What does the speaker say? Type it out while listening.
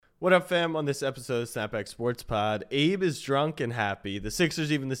What up, fam? On this episode of Snapback Sports Pod, Abe is drunk and happy. The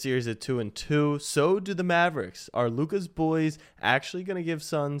Sixers even the series at 2-2. So do the Mavericks. Are Luka's boys actually going to give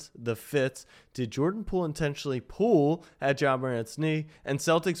Suns the fits? Did Jordan Poole intentionally pull at Ja Morant's knee? And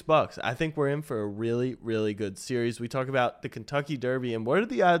Celtics Bucks. I think we're in for a really, really good series. We talk about the Kentucky Derby and what are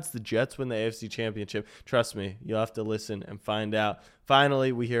the odds the Jets win the AFC Championship. Trust me, you'll have to listen and find out.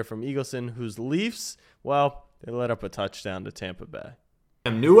 Finally, we hear from Eagleson, whose Leafs, well, they let up a touchdown to Tampa Bay.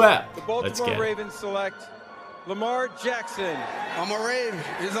 New app. The Baltimore Ravens select Lamar Jackson. I'm a Raven.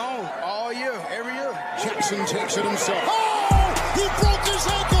 It's on all year, every year. Jackson takes it himself. Oh! He broke his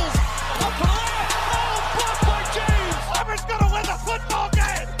ankles! Blocked by James! Auburn's gonna win the football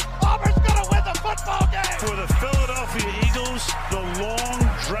game! Auburn's gonna win the football game! For the Philadelphia Eagles, the long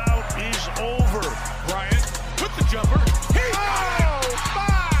drought is over. Bryant with the jumper.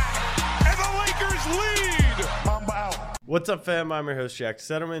 And the Lakers lead! Mamba out. What's up, fam? I'm your host, Jack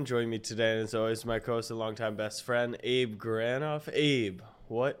Settleman. Joining me today, and as always, my co-host and longtime best friend, Abe Granoff. Abe,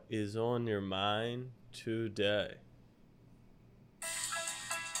 what is on your mind today?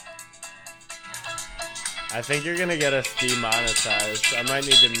 I think you're going to get us demonetized. I might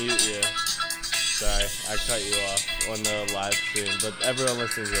need to mute you. Sorry, I cut you off on the live stream, but everyone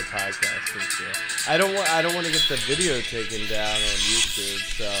listening to the podcast can see. I don't want to get the video taken down on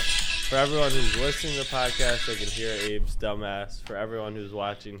YouTube, so for everyone who's listening to the podcast, they can hear Abe's dumbass. For everyone who's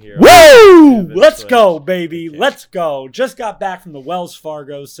watching here, woo! Let's go, baby. Okay. Let's go. Just got back from the Wells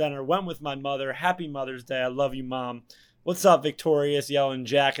Fargo Center. Went with my mother. Happy Mother's Day. I love you, Mom. What's up, Victorious? Yelling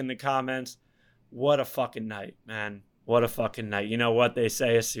Jack in the comments. What a fucking night, man. What a fucking night. You know what they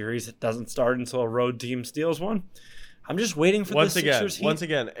say, a series that doesn't start until a road team steals one. I'm just waiting for the Sixers Heat. Once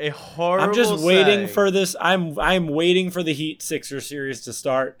again, a horrible I'm just waiting for this. I'm waiting for the Heat Sixers series to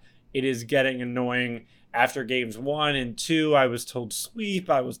start. It is getting annoying. After games 1 and 2, I was told sweep.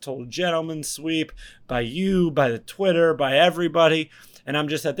 I was told gentleman sweep by you, by the Twitter, by everybody. And I'm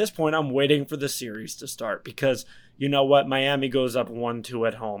just, at this point, I'm waiting for the series to start because you know what? Miami goes up 1-2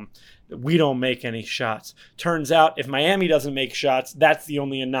 at home. We don't make any shots. Turns out if Miami doesn't make shots, that's the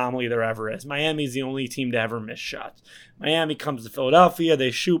only anomaly there ever is. Miami's the only team to ever miss shots. Miami comes to Philadelphia.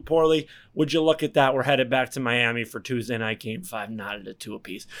 They shoot poorly. Would you look at that? We're headed back to Miami for Tuesday night game 5, knotted at 2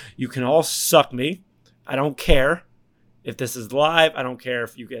 apiece. You can all suck me. I don't care if this is live. I don't care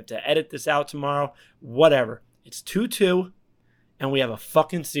if you get to edit this out tomorrow. Whatever. It's 2-2, and we have a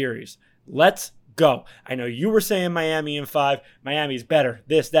fucking series. Let's go. I know you were saying Miami in 5. Miami's better.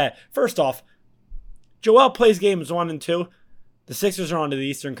 This, that. First off, Joel plays games 1 and 2. The Sixers are on to the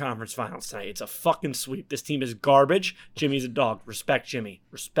Eastern Conference Finals tonight. It's a fucking sweep. This team is garbage. Jimmy's a dog. Respect Jimmy.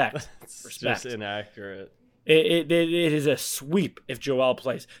 Respect. Just inaccurate. It is a sweep if Joel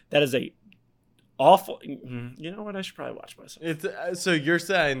plays. That is a awful. You know what? I should probably watch myself. It's so you're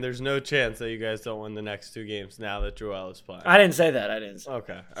saying there's no chance that you guys don't win the next 2 games now that Joel is playing? I didn't say that.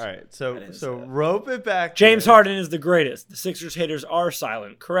 Okay. All right. So rope it back. James Harden is the greatest. The Sixers haters are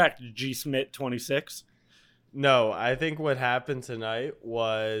silent. Correct. G. Smith 26. No, I think what happened tonight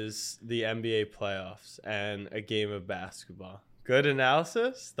was the NBA playoffs and a game of basketball. Good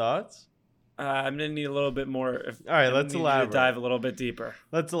analysis. Thoughts? I'm going to need a little bit more. All right, let's elaborate. Dive a little bit deeper.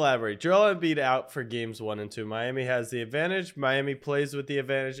 Let's elaborate. Joel Embiid out for games 1 and 2. Miami has the advantage. Miami plays with the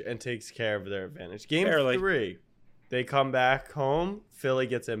advantage and takes care of their advantage. Game 3, they come back home. Philly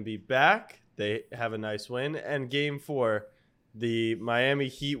gets Embiid back. They have a nice win. And game 4, the Miami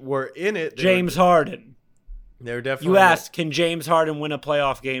Heat were in it. James Harden. They were definitely. You asked, can James Harden win a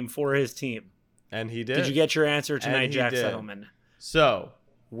playoff game for his team? And he did. Did you get your answer tonight, Jack Settleman? So,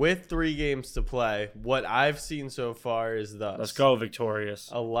 with 3 games to play, what I've seen so far is thus. Let's go,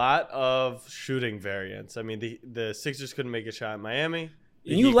 Victorious. A lot of shooting variance. I mean, the Sixers couldn't make a shot in Miami.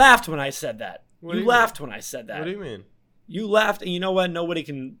 And you laughed when I said that. You laughed when I said that. What do you mean? You laughed, and you know what? Nobody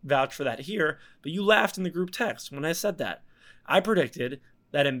can vouch for that here, but you laughed in the group text when I said that. I predicted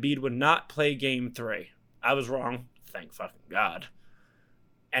that Embiid would not play game 3. I was wrong. Thank fucking God.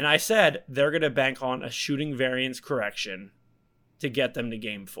 And I said they're going to bank on a shooting variance correction to get them to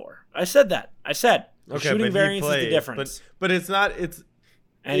game 4. I said that. I said shooting variance is the difference. But it's not.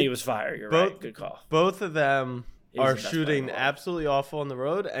 And he was fired. You're right. Good call. Both of them are shooting absolutely awful on the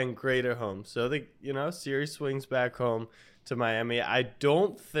road and great at home. So the series swings back home to Miami. I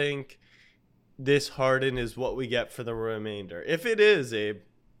don't think this Harden is what we get for the remainder. If it is, Abe,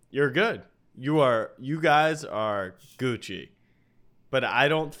 you're good. You guys are Gucci. But I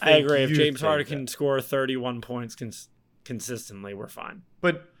don't think I agree. If James Harden can score 31 points consistently, we're fine.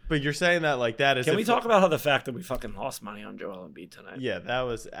 But But you're saying that like that is. Can we talk about how the fact that we fucking lost money on Joel Embiid tonight? Yeah, that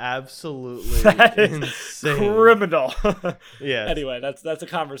was absolutely That is insane. criminal. Yeah. Anyway, that's a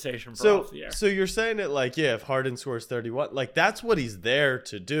conversation for off the air. So you're saying it like, yeah, if Harden scores 31, like that's what he's there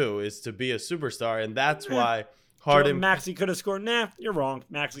to do, is to be a superstar, and that's why Harden. Maxey could have scored. Nah, you're wrong.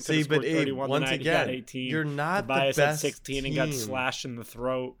 Maxey could have scored 31 once tonight. again, he got 18. you're not Tobias the best had 16 team. and got slashed in the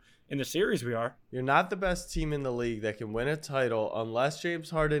throat. In the series, we are. You're not the best team in the league that can win a title unless James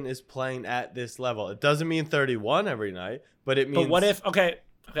Harden is playing at this level. It doesn't mean 31 every night, but it means. But what if? Okay,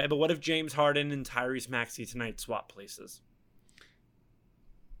 but what if James Harden and Tyrese Maxey tonight swap places?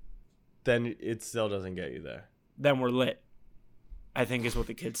 Then it still doesn't get you there. Then we're lit. I think is what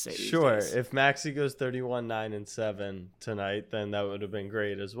the kids say. Sure, days. if Maxey goes 31, 9, and 7 tonight, then that would have been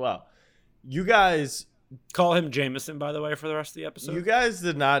great as well. You guys call him Jameson, by the way, for the rest of the episode. You guys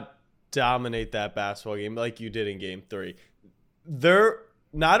did not dominate that basketball game like you did in Game 3. They're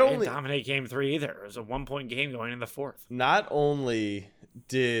not They only didn't dominate Game 3 either. It was a 1-point game going in the fourth. Not only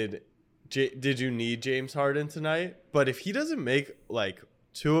did you need James Harden tonight, but if he doesn't make like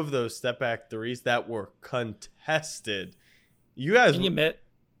 2 of those step back threes that were contested, you guys And you admit.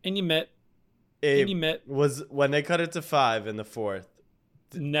 was when they cut it to 5 in the fourth.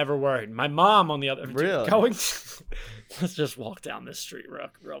 Never worried. My mom, on the other, Really? Let's just walk down this street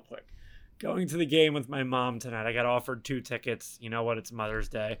real quick. Going to the game with my mom tonight. I got offered 2 tickets. You know what? It's Mother's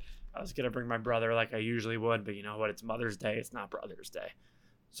Day. I was gonna bring my brother like I usually would, but you know what? It's Mother's Day. It's not Brother's Day.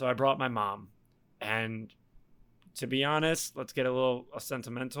 So I brought my mom, and to be honest, let's get a little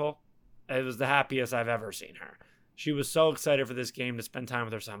sentimental. It was the happiest I've ever seen her. She was so excited for this game to spend time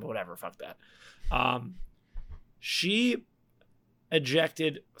with her son, but whatever, fuck that. She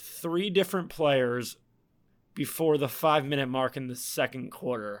ejected 3 different players before the 5-minute mark in the second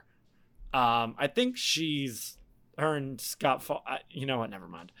quarter. I think her and Scott, you know what, never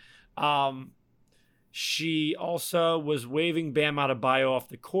mind. She also was waving Bam Adebayo off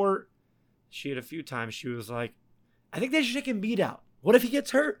the court. She had a few times she was like, I think they should take Embiid out. What if he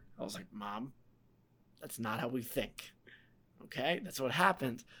gets hurt? I was like, Mom, that's not how we think. Okay? That's what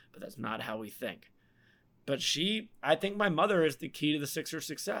happens, but that's not how we think. But I think my mother is the key to the Sixers'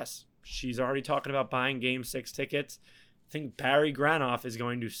 success. She's already talking about buying Game 6 tickets. I think Barry Granoff is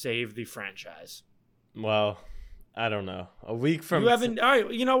going to save the franchise. Well, I don't know. A week from all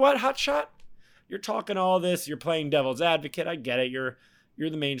right, you know what, Hot Shot? You're talking all this. You're playing devil's advocate. I get it. You're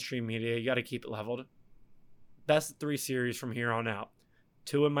the mainstream media. You got to keep it leveled. Best 3 series from here on out.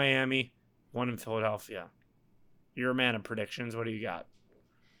 2 in Miami, 1 in Philadelphia. You're a man of predictions. What do you got?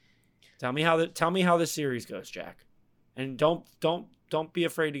 Tell me how the series goes, Jack. And don't be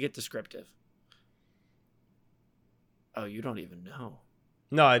afraid to get descriptive. Oh, you don't even know.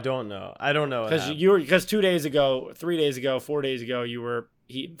 No, I don't know. I don't know. Because 2 days ago, 3 days ago, 4 days ago, you were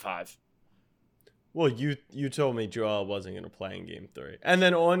Heat in 5. Well, you told me Joel wasn't going to play in Game 3. And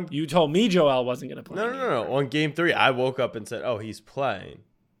then you told me Joel wasn't going to play. No. On Game 3, I woke up and said, "Oh, he's playing."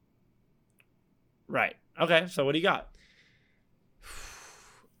 Right. Okay. So what do you got?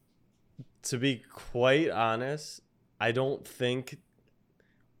 To be quite honest, I don't think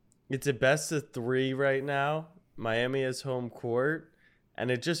it's a best of 3 right now. Miami has home court, and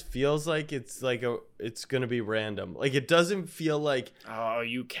it just feels like it's going to be random. Like it doesn't feel like. Oh,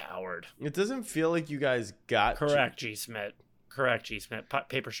 you coward! It doesn't feel like you guys got correct, G. Smith. Correct, G. Smith.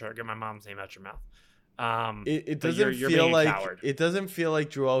 Paper shirt. Get my mom's name out your mouth. It doesn't feel like it doesn't feel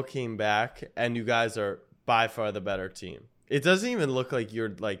like Joel came back, and you guys are by far the better team. It doesn't even look like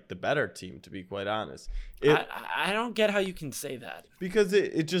you're like the better team, to be quite honest. I don't get how you can say that. Because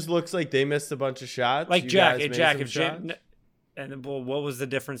it just looks like they missed a bunch of shots. Like Jack, and well, what was the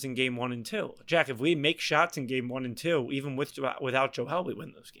difference in Game 1 and 2? Jack, if we make shots in Game 1 and 2, even without Joel, we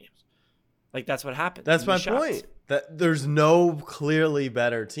win those games. Like that's what happens. That's my point. That there's no clearly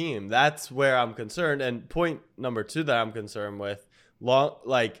better team. That's where I'm concerned. And point number 2 that I'm concerned with,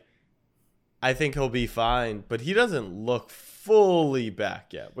 I think he'll be fine, but he doesn't look fully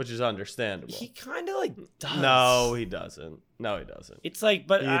back yet, which is understandable. He kind of does. No, he doesn't. It's like,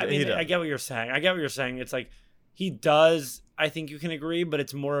 but I get what you're saying. It's like he does. I think you can agree, but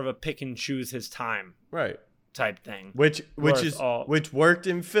it's more of a pick and choose his time, right? Type thing. Which worked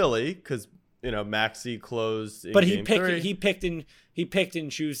in Philly because Maxey closed. But he picked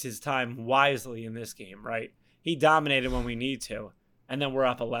and choose his time wisely in this game, right? He dominated when we need to. And then we're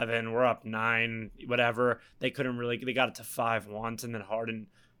up 11, we're up 9, whatever. They got it to 5 once, and then Harden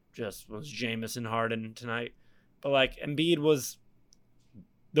just was Jameson Harden tonight. But Embiid was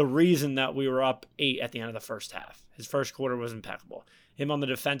the reason that we were up 8 at the end of the first half. His first quarter was impeccable. Him on the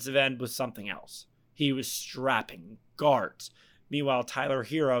defensive end was something else. He was strapping guards, Meanwhile, Tyler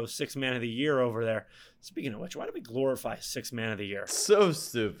Hero, 6th man of the year over there. Speaking of which, why do we glorify 6th man of the year? So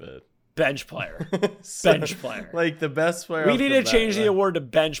stupid. Bench player. So, Bench player. Like the best player. We off need the to change bat, the award to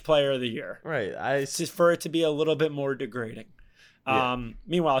bench player of the year. Right. Just for it to be a little bit more degrading. Yeah.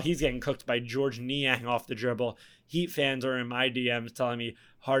 Meanwhile, he's getting cooked by George Niang off the dribble. Heat fans are in my DMs telling me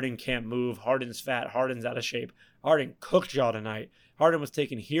Harden can't move. Harden's fat. Harden's out of shape. Harden cooked y'all tonight. Harden was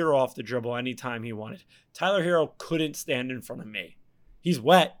taking Hero off the dribble anytime he wanted. Tyler Hero couldn't stand in front of me. He's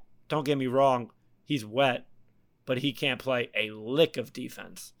wet. Don't get me wrong. He's wet. But he can't play a lick of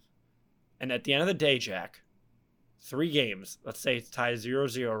defense. And at the end of the day, Jack, 3 games. Let's say it's tied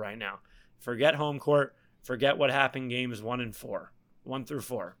 0-0 right now. Forget home court. Forget what happened games 1 and 4. 1 through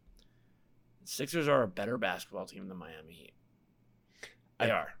 4. The Sixers are a better basketball team than Miami Heat.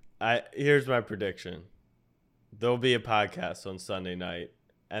 They are. Here's my prediction. There'll be a podcast on Sunday night,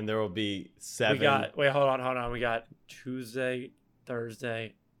 and there will be 7. Hold on. We got Tuesday,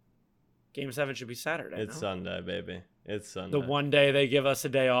 Thursday. Game 7 should be Saturday. It's Sunday, baby. It's Sunday. The one day they give us a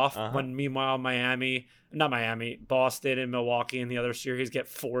day off. When meanwhile Boston and Milwaukee in the other series get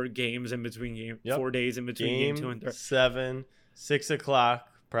 4 games in between game. Yep. 4 days in between game 2 and 3. 7, 6 o'clock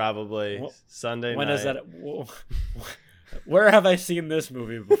probably Sunday when night. Is that? Where have I seen this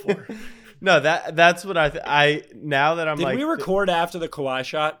movie before? No, that's what I now that I'm Did like. we record after the Kawhi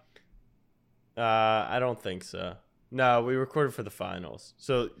shot? I don't think so. No, we recorded for the finals.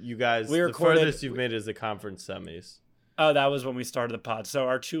 So you guys, We the recorded- furthest you've made is the conference semis. Oh, that was when we started the pod. So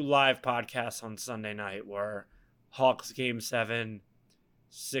our 2 live podcasts on Sunday night were Hawks Game 7,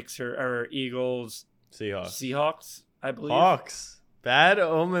 Eagles, Seahawks, I believe. Hawks. Bad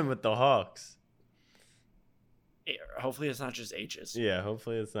omen with the Hawks. Hopefully it's not just H's. Yeah,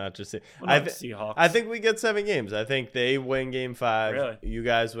 hopefully it's not just Seahawks. I think we get 7 games. I think they win game 5. Really? You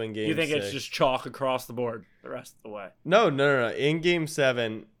guys win game 6. You think it's just chalk across the board the rest of the way? No. In game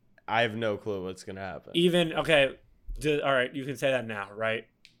 7, I have no clue what's going to happen. All right, you can say that now, right?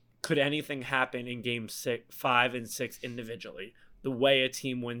 Could anything happen in game 5 and 6 individually, the way a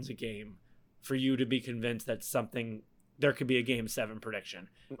team wins a game, for you to be convinced that there could be a game 7 prediction?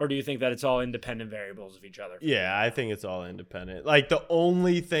 Or do you think that it's all independent variables of each other? Yeah, I think it's all independent. Like, the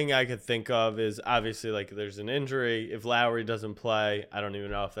only thing I could think of is obviously, like, there's an injury. If Lowry doesn't play, I don't even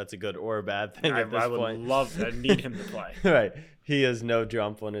know if that's a good or a bad thing at this I would point. love to need him to play. Right. He has no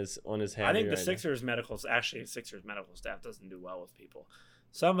jump on his hand. I think the Sixers medical staff doesn't do well with people.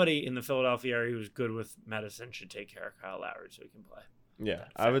 Somebody in the Philadelphia area who's good with medicine should take care of Kyle Lowry so he can play. Yeah,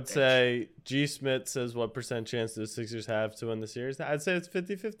 I would say G. Smith says what % chance do the Sixers have to win the series? I'd say it's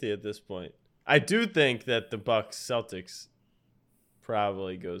 50-50 at this point. I do think that the Bucks-Celtics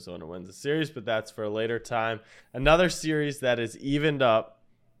probably goes on to win the series, but that's for a later time. Another series that is evened up.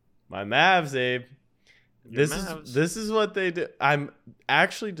 My Mavs, Abe. This is what they do. I'm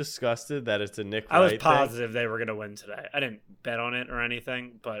actually disgusted that it's a Nick Wright I was thing. positive they were going to win today. I didn't bet on it or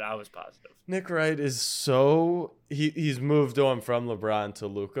anything, but I was positive. Nick Wright is so he's moved on from LeBron to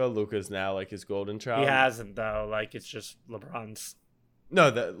Luka. Luka's now like his golden child. He hasn't though. Like, it's just LeBron's. No,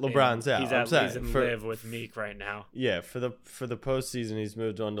 that LeBron's out. He's in live with Meek right now. Yeah, for the postseason, he's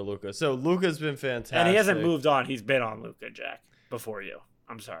moved on to Luka. So Luka's been fantastic, and he hasn't moved on. He's been on Luka, Jack, before you.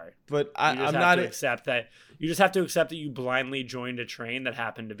 I'm sorry, but I'm not accept that. You just have to accept that you blindly joined a train that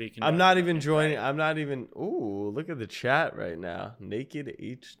happened to be. I'm not even joining. Right? I'm not even. Ooh, look at the chat right now. Naked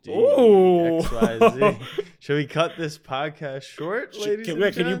HD. Ooh. XYZ. Should we cut this podcast short, ladies and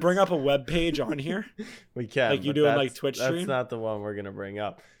gents? Can you bring up a web page on here? We can. Like you do in like Twitch stream? That's not the one we're gonna bring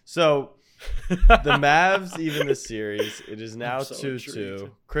up. So the Mavs even the series. It is now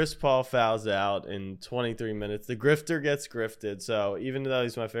 2-2. Chris Paul fouls out in 23 minutes. The grifter gets grifted. So even though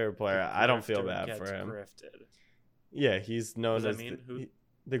he's my favorite player, I don't feel bad for him. Grifted. Yeah, he's known as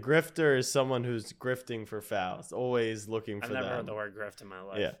the grifter is someone who's grifting for fouls, always looking for them. I've never heard the word grift in my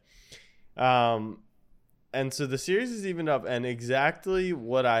life. Yeah. And so the series is evened up, and exactly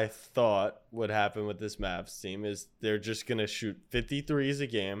what I thought would happen with this Mavs team is they're just gonna shoot 53s a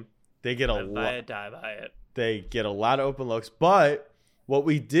game. They get die by it. They get a lot of open looks, but what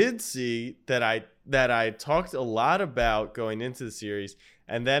we did see that I talked a lot about going into the series,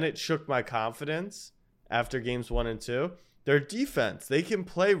 and then it shook my confidence after games 1 and 2. Their defense. They can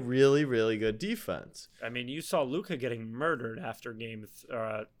play really, really good defense. I mean, you saw Luka getting murdered after game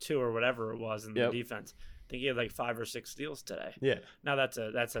 2 or whatever it was in the defense. I think he had like 5 or 6 steals today. Yeah. Now that's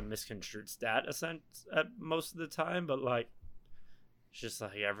a misconstrued stat at most of the time, but like it's just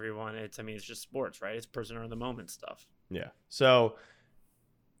like everyone. It's just sports, right? It's prisoner of the moment stuff. Yeah. So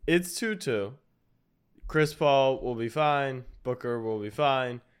it's 2-2. Chris Paul will be fine. Booker will be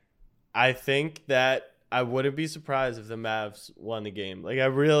fine. I think that I wouldn't be surprised if the Mavs won the game. Like, I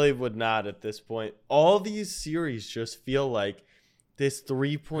really would not at this point. All these series just feel like this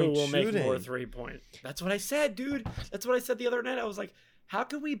 3-point Who will shooting. make more 3-point? That's what I said, dude. That's what I said the other night. I was like, how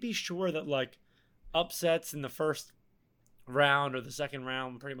can we be sure that like upsets in the first round or the second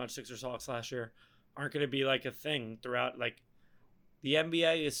round, pretty much Sixers Hawks last year, aren't going to be like a thing throughout? Like, the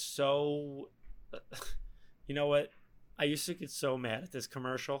NBA is so. You know what? I used to get so mad at this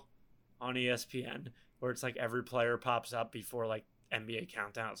commercial on ESPN where it's like every player pops up before like NBA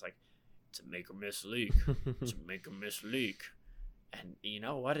countdown. It's like, it's a make or miss league. It's a make or miss league. And you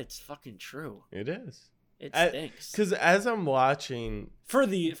know what? It's fucking true. It is. It stinks. Because as I'm watching,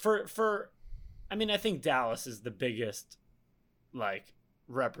 I mean, I think Dallas is the biggest like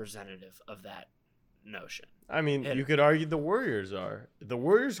representative of that notion. I mean, you could argue the Warriors are. The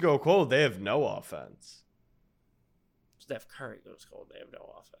Warriors go cold. They have no offense. Steph Curry goes cold. They have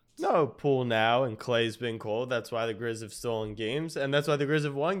no offense. No, Poole now and Clay's been cold. That's why the Grizz have stolen games, and that's why the Grizz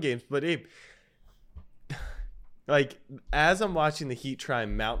have won games. But Abe, like, as I'm watching the Heat try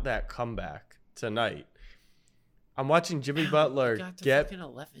and mount that comeback tonight, I'm watching Jimmy Butler get fucking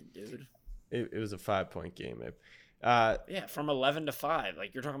 11, dude. It was a 5-point game, Abe. Yeah, from 11 to 5.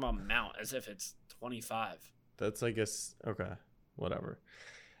 Like, you're talking about mount as if it's 25. That's okay, whatever.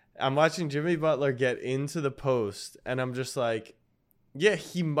 I'm watching Jimmy Butler get into the post, and I'm just like, yeah,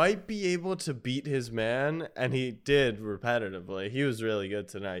 he might be able to beat his man, and he did repetitively. He was really good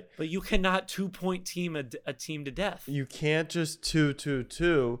tonight. But you cannot 2-point team a team to death. You can't just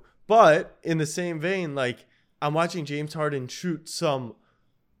 2-2-2. But in the same vein, like, I'm watching James Harden shoot some.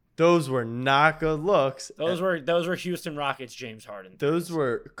 Those were not good looks. Those were Houston Rockets James Harden. Those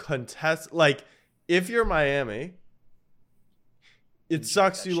were like, if you're Miami, it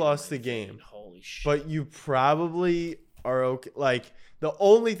sucks you lost the game. Holy shit. But you probably are okay. Like, the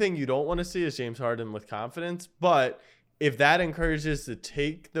only thing you don't want to see is James Harden with confidence. But if that encourages to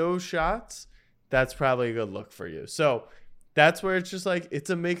take those shots, that's probably a good look for you. So that's where it's just like, it's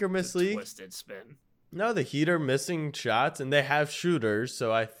a make or miss league. Twisted spin. No, the Heat are missing shots, and they have shooters.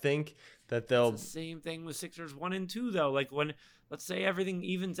 So I think that they'll. It's the same thing with Sixers 1 and 2, though. Like, when, let's say everything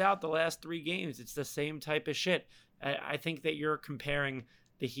evens out the last 3 games, it's the same type of shit. I think that you're comparing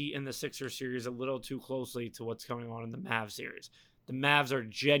the Heat and the Sixers series a little too closely to what's going on in the Mavs series. The Mavs are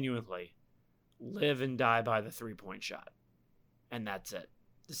genuinely live and die by the 3-point shot. And that's it.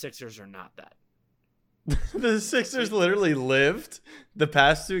 The Sixers are not that. The Sixers literally lived the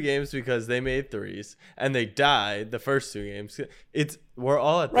past 2 games because they made threes, and they died the first 2 games. We're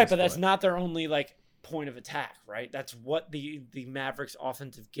all at right, this but that's point. not their only like point of attack, right? That's what the Mavericks'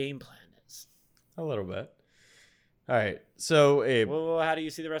 offensive game plan is. A little bit. All right, so Abe, Well, how do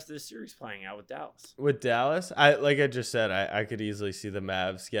you see the rest of the series playing out with Dallas? with Dallas, I just said, I could easily see the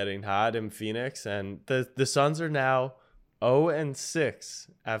Mavs getting hot in Phoenix, and the Suns are now 0-6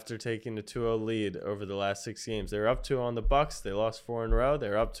 after taking a 2-0 lead over the last 6 games. They were up 2 on the Bucks. They lost 4 in a row. They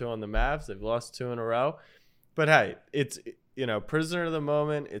were up 2 on the Mavs. They've lost 2 in a row. But hey, it's, prisoner of the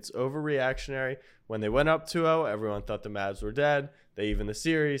moment. It's overreactionary. When they went up 2-0, everyone thought the Mavs were dead. They even the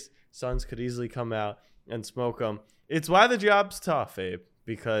series. Suns could easily come out and smoke them. It's why the job's tough, Abe,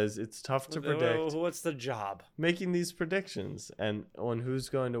 because it's tough to predict. What's the job? Making these predictions and on who's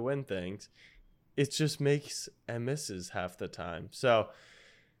going to win things. It just makes and misses half the time. So,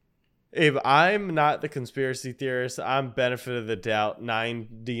 Abe, I'm not the conspiracy theorist. I'm benefit of the doubt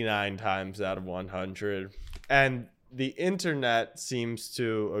 99 times out of 100. And the internet seems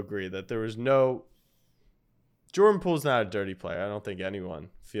to agree that there was no... Jordan Poole's not a dirty player. I don't think anyone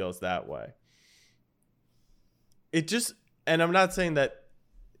feels that way. It just... And I'm not saying that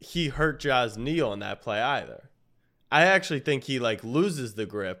he hurt Ja's knee on that play either. I actually think he, loses the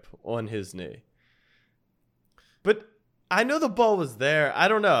grip on his knee. But I know the ball was there. I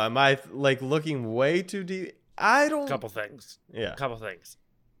don't know. Am I looking way too deep? I don't. Couple things. Yeah. Couple things.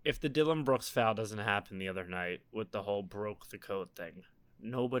 If the Dylan Brooks foul doesn't happen the other night with the whole broke the code thing,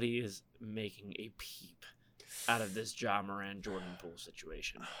 nobody is making a peep out of this Ja Morant Jordan Poole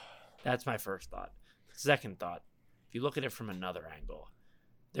situation. That's my first thought. Second thought, if you look at it from another angle,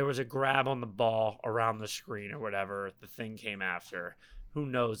 there was a grab on the ball around the screen or whatever. The thing came after. Who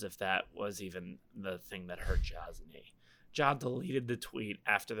knows if that was even the thing that hurt Ja's knee. Ja deleted the tweet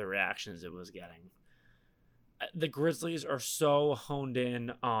after the reactions it was getting. The Grizzlies are so honed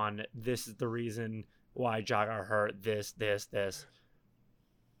in on this is the reason why Ja got hurt, this.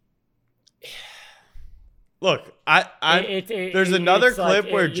 Look, there's another clip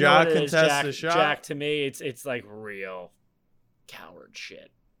where Ja contests the shot. Jack, to me, it's like real coward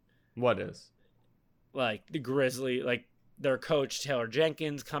shit. What is? Like the Grizzly, their coach Taylor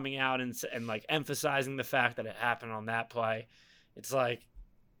Jenkins coming out and like emphasizing the fact that it happened on that play. It's like,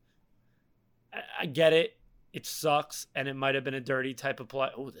 I get it. It sucks, and it might have been a dirty type of play.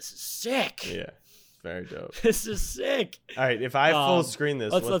 Oh, this is sick. Yeah, very dope. This is sick. All right, if I full screen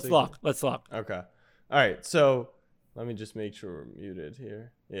this, let's look. Okay. All right, so let me just make sure we're muted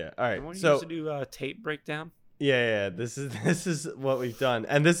here. Yeah. All right. Want So to do tape breakdown? yeah. This is what we've done,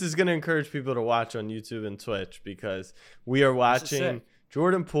 and this is going to encourage people to watch on YouTube and Twitch because we are watching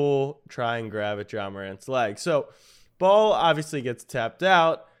Jordan Poole try and grab at Ja Morant's leg. So ball obviously gets tapped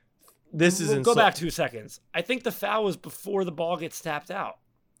out. We'll go back 2 seconds. I think the foul was before the ball gets tapped out.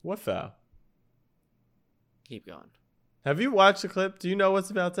 What foul? Keep going. Have you watched the clip? Do you know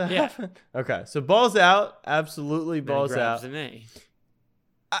what's about to happen? Yeah. Okay, so ball's out. Absolutely, ball's out. The knee.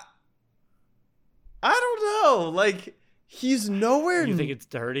 I don't know. Like, he's nowhere. You think it's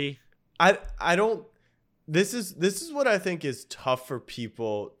dirty? I don't. This is what I think is tough for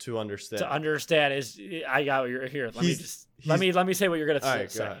people to understand. To understand is, I got what you're here. Let me say what you're gonna say.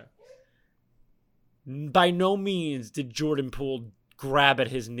 Right, go ahead. By no means did Jordan Poole grab at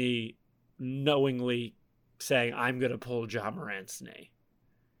his knee knowingly saying, I'm going to pull Ja Morant's knee.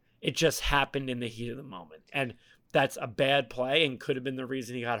 It just happened in the heat of the moment. And that's a bad play and could have been the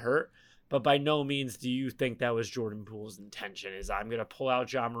reason he got hurt. But by no means do you think that was Jordan Poole's intention, is I'm going to pull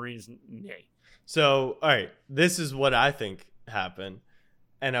out Ja Morant's knee. So, all right, this is what I think happened.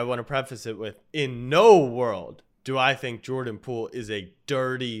 And I want to preface it with, in no world do I think Jordan Poole is a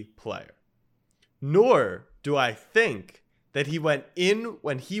dirty player. Nor do I think that he went in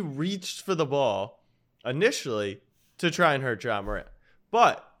when he reached for the ball initially to try and hurt Ja Morant.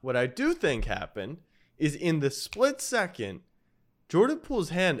 But what I do think happened is in the split second, Jordan Poole's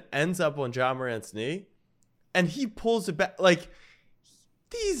hand ends up on Ja Morant's knee and he pulls it back. Like,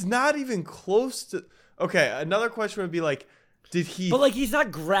 he's not even close to. Okay, another question would be like, did he. But like, he's not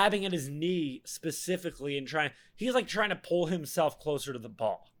grabbing at his knee specifically and he's like trying to pull himself closer to the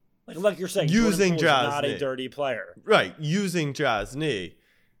ball. Like you're saying, using Jordan Ja's not knee. A dirty player. Right, using Ja's knee.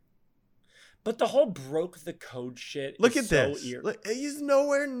 But the whole broke the code shit. Look is at this. Look, he's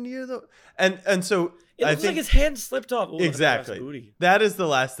nowhere near the and so it looks like his hand slipped off. Ooh, exactly. That is the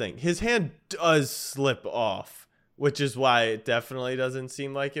last thing. His hand does slip off, which is why it definitely doesn't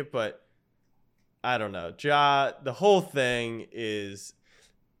seem like it. But I don't know. The whole thing is.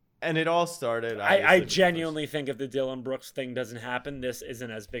 And it all started. I genuinely think if the Dylan Brooks thing doesn't happen, this isn't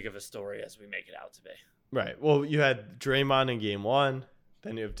as big of a story as we make it out to be. Right. Well, you had Draymond in game 1.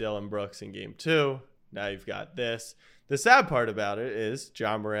 Then you have Dylan Brooks in game 2. Now you've got this. The sad part about it is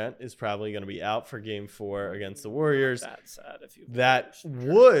Ja Morant is probably going to be out for game 4 against the Warriors. That's sad. That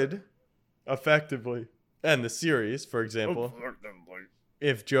would effectively end the series, for example,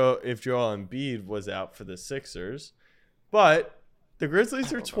 if Joel Embiid was out for the Sixers. But the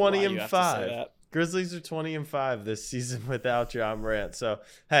Grizzlies are 20-5. Grizzlies are 20-5 this season without Ja Morant. So,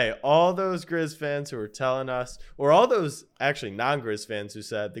 hey, all those Grizz fans who are telling us, or all those actually non-Grizz fans who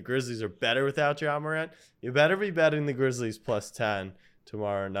said the Grizzlies are better without Ja Morant, you better be betting the Grizzlies plus 10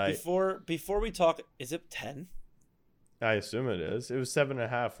 tomorrow night. Before we talk, is it 10? I assume it is. It was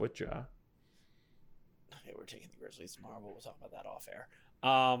 7.5 with Ja. Okay, we're taking the Grizzlies tomorrow, but we'll talk about that off air.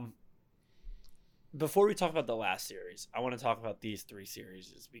 Before we talk about the last series, I want to talk about these 3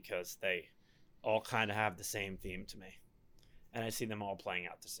 series because they all kind of have the same theme to me. And I see them all playing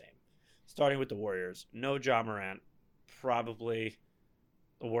out the same. Starting with the Warriors. No Ja Morant. Probably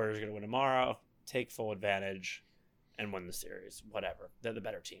the Warriors are going to win tomorrow, take full advantage, and win the series. Whatever. They're the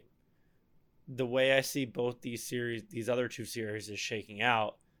better team. The way I see both these other 2 series is shaking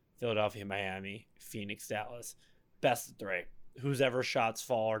out, Philadelphia, Miami, Phoenix, Dallas, best of 3. Whose ever shots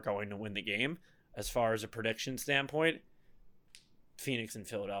fall are going to win the game. As far as a prediction standpoint, Phoenix and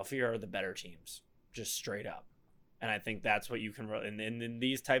Philadelphia are the better teams, just straight up. And I think that's what you can in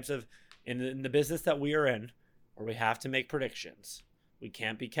these types of in the business that we are in, where we have to make predictions. We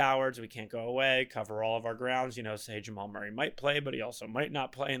can't be cowards. We can't go away, cover all of our grounds. Say Jamal Murray might play, but he also might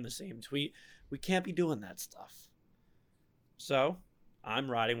not play in the same tweet. We can't be doing that stuff. So I'm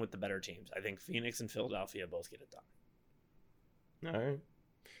riding with the better teams. I think Phoenix and Philadelphia both get it done. All right.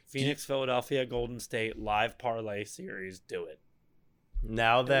 Phoenix, Philadelphia, Golden State, live parlay series. Do it.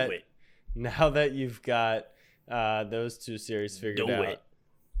 Now that you've got those 2 series figured out,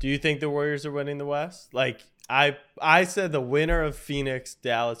 do you think the Warriors are winning the West? Like I said, the winner of Phoenix,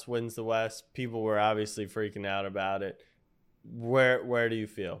 Dallas wins the West. People were obviously freaking out about it. Where do you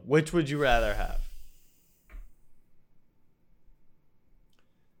feel? Which would you rather have?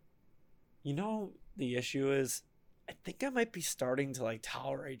 The issue is, I think I might be starting to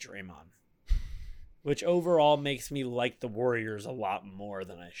tolerate Draymond. which overall makes me like the Warriors a lot more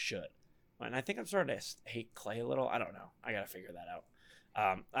than I should. And I think I'm starting to hate Clay a little. I don't know. I got to figure that out.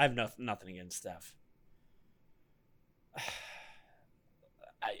 I have nothing against Steph.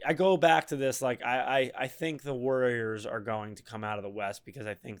 I go back to this. Like, I think the Warriors are going to come out of the West because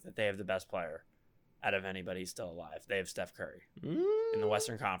I think that they have the best player out of anybody still alive. They have Steph Curry in the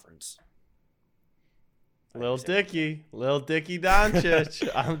Western Conference. Lil Dicky Doncic.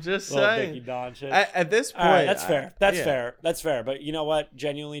 I'm just saying. Lil Dicky Doncic. At this point, all right, that's fair. That's fair. But you know what?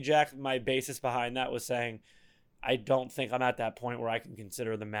 Genuinely, Jack, my basis behind that was saying I don't think I'm at that point where I can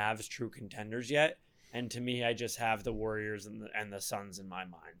consider the Mavs true contenders yet. And to me, I just have the Warriors and the Suns in my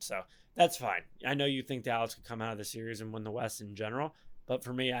mind. So that's fine. I know you think Dallas could come out of the series and win the West in general. But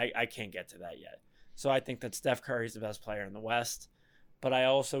for me, I can't get to that yet. So I think that Steph Curry is the best player in the West. But I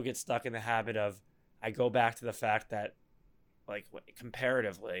also get stuck in the habit of, I go back to the fact that, like,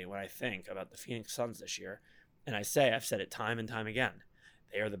 comparatively, when I think about the Phoenix Suns this year, and I've said it time and time again,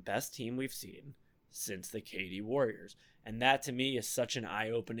 they are the best team we've seen since the KD Warriors. And that to me is such an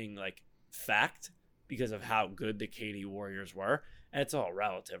eye-opening, like, fact because of how good the KD Warriors were. And it's all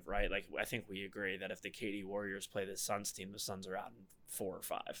relative, right? Like, I think we agree that if the KD Warriors play the Suns team, the Suns are out in 4 or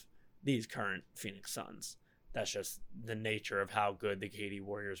 5. These current Phoenix Suns. That's just the nature of how good the KD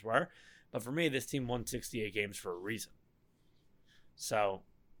Warriors were. But for me, this team won 68 games for a reason. So,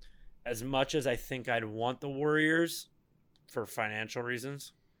 as much as I think I'd want the Warriors for financial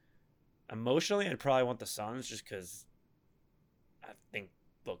reasons, emotionally, I'd probably want the Suns just because I think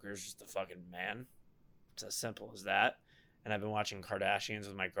Booker's just a fucking man. It's as simple as that. And I've been watching Kardashians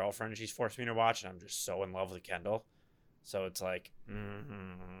with my girlfriend. She's forced me to watch, and I'm just so in love with Kendall. So it's like,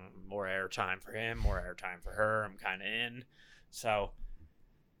 more airtime for him, more airtime for her. I'm kind of in. So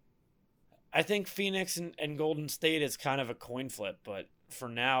I think Phoenix and Golden State is kind of a coin flip. But for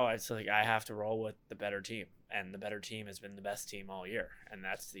now, it's like I have to roll with the better team. And the better team has been the best team all year. And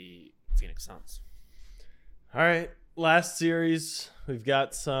that's the Phoenix Suns. All right. Last series, we've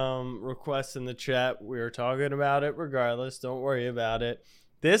got some requests in the chat. We were talking about it regardless. Don't worry about it.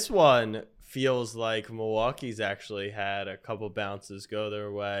 This one feels like Milwaukee's actually had a couple bounces go their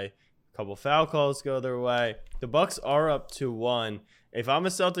way, a couple foul calls go their way. The Bucks are up 2-1. If I'm a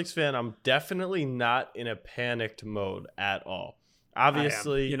Celtics fan, I'm definitely not in a panicked mode at all.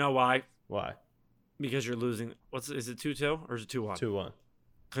 Obviously. You know why? Why? Because you're losing. Is it 2-2 or is it 2-1? 2-1.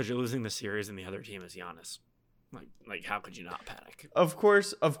 Because you're losing the series and the other team is Giannis. Like, how could you not panic? Of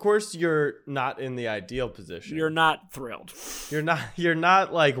course, you're not in the ideal position. You're not thrilled. You're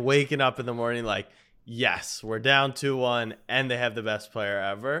not like waking up in the morning like, yes, we're down 2-1 and they have the best player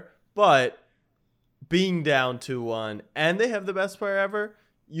ever. But being down 2-1 and they have the best player ever,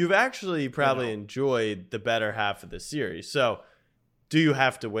 you've actually probably enjoyed the better half of the series. So, do you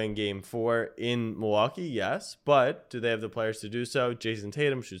have to win game 4 in Milwaukee? Yes. But do they have the players to do so? Jason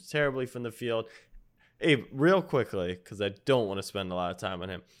Tatum shoots terribly from the field. Abe, real quickly, because I don't want to spend a lot of time on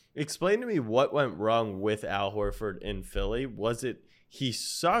him, explain to me what went wrong with Al Horford in Philly. Was it he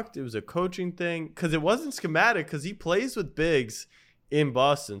sucked? It was a coaching thing? Because it wasn't schematic, because he plays with bigs in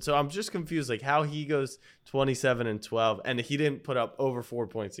Boston. So I'm just confused, like how he goes 27-12, and he didn't put up over 4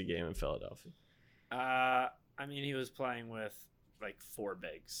 points a game in Philadelphia. I mean, he was playing with like 4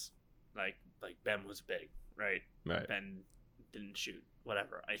 bigs. Like Ben was big, right? Right. Ben didn't shoot.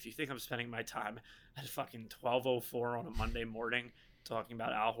 Whatever. If you think I'm spending my time at fucking 12:04 on a Monday morning talking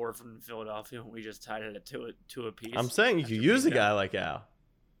about Al Horford in Philadelphia when we just tied it at two apiece. I'm saying you could use a guy like Al.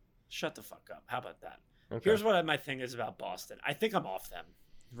 Shut the fuck up. How about that? Okay. Here's what my thing is about Boston. I think I'm off them,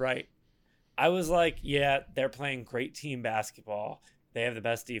 right? I was like, yeah, they're playing great team basketball. They have the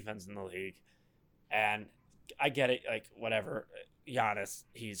best defense in the league. And I get it, like, whatever. Giannis,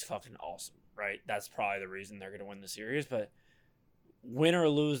 he's fucking awesome, right? That's probably the reason they're going to win the series, but win or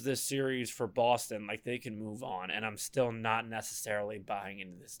lose this series for Boston, like, they can move on, and I'm still not necessarily buying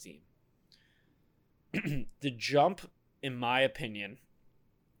into this team. The jump, in my opinion,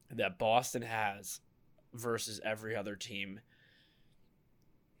 that Boston has versus every other team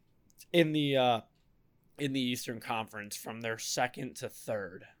in the Eastern Conference from their second to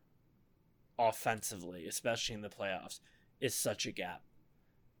third offensively, especially in the playoffs, is such a gap.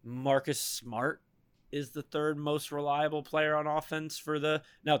 Marcus Smart is the third most reliable player on offense for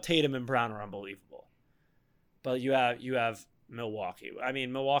now Tatum and Brown are unbelievable. But you have Milwaukee. I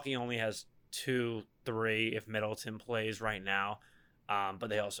mean, Milwaukee only has 2-3 if Middleton plays right now. But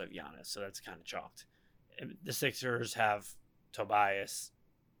they also have Giannis, so that's kind of chalked. The Sixers have Tobias.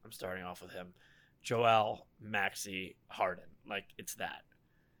 I'm starting off with him. Joel, Maxey, Harden. Like, it's that.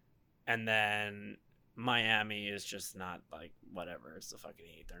 And then Miami is just not, like, whatever. It's the fucking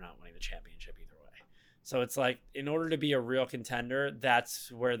Heat. They're not winning the championship either way. So it's like, in order to be a real contender,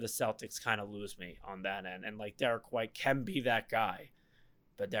 that's where the Celtics kind of lose me on that end. And like Derek White can be that guy,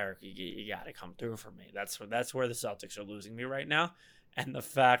 but Derek, you got to come through for me. That's where the Celtics are losing me right now. And the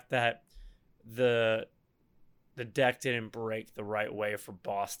fact that the deck didn't break the right way for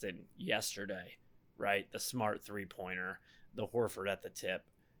Boston yesterday, right? The smart 3-pointer, the Horford at the tip,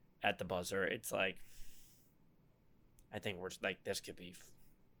 at the buzzer. It's like, I think we're like, this could be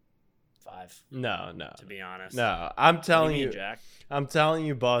 5. No. To be honest. No, I'm telling you, Jack. I'm telling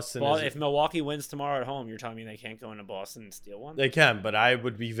you, Boston. Well, if Milwaukee wins tomorrow at home, you're telling me they can't go into Boston and steal one? They can, but I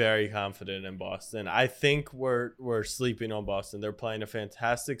would be very confident in Boston. I think we're sleeping on Boston. They're playing a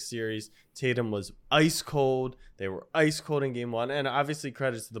fantastic series. Tatum was ice cold. They were ice cold in game 1, and obviously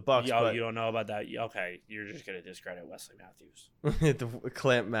credits to the Bucks. Yo, you don't know about that? Okay, you're just gonna discredit Wesley Matthews. The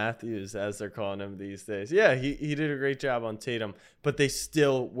Clamp Matthews, as they're calling him these days. Yeah, he did a great job on Tatum, but they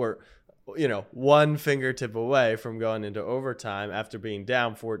still were, one fingertip away from going into overtime after being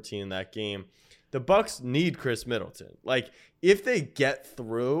down 14 in that game. The Bucks need Chris Middleton. Like, if they get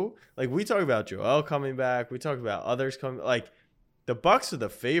through, like, we talk about Joel coming back, we talk about others coming, like, the Bucks are the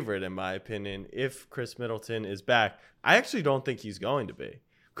favorite in my opinion if Chris Middleton is back. I actually don't think he's going to be.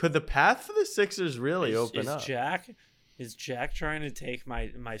 Could the path for the Sixers really open up? Is Jack trying to take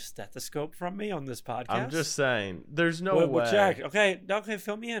my stethoscope from me on this podcast? I'm just saying, there's no way. Jack, okay,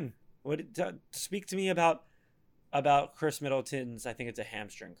 fill me in. Speak to me about Chris Middleton's, I think it's a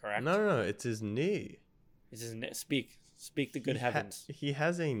hamstring, correct? No, it's his knee. It's his knee. Speak the good heavens. He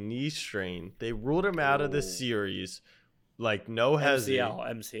has a knee strain. They ruled him out of the series. Like, no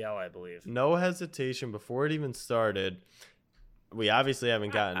MCL, I believe. No hesitation before it even started. We obviously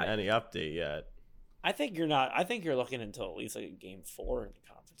haven't gotten any update yet. I think you're not. I think you're looking until at least like game 4 in the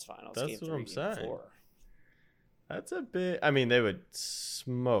conference finals. That's game what 3, I'm saying. game 4. That's a bit. I mean, they would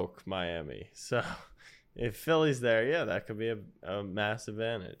smoke Miami. So if Philly's there, yeah, that could be a massive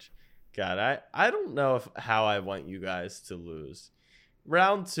advantage. God, I don't know how I want you guys to lose.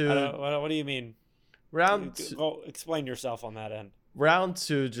 Round 2. What do you mean? Round 2. Well, explain yourself on that end. Round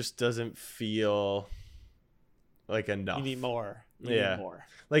 2 just doesn't feel like enough. You need more. You need more.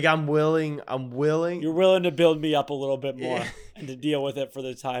 Like, I'm willing. You're willing to build me up a little bit more and to deal with it for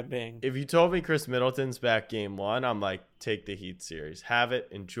the time being. If you told me Chris Middleton's back game 1, I'm like, take the Heat series. Have it.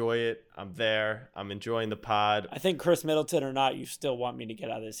 Enjoy it. I'm there. I'm enjoying the pod. I think Chris Middleton or not, you still want me to get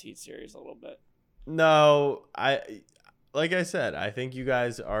out of this Heat series a little bit. No, like I said, I think you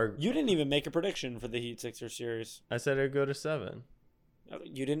guys are. You didn't even make a prediction for the Heat Sixers series. I said it'd go to 7.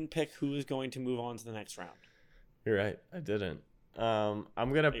 You didn't pick who is going to move on to the next round. You're right. I didn't. I'm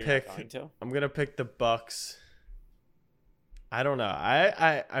gonna pick the Bucks. I don't know.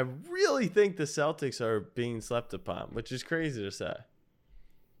 I really think the Celtics are being slept upon, which is crazy to say.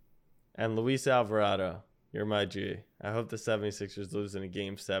 And Luis Alvarado, you're my G. I hope the 76ers lose in a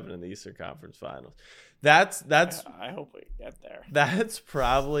game 7 in the Eastern Conference Finals. That's I hope we get there. That's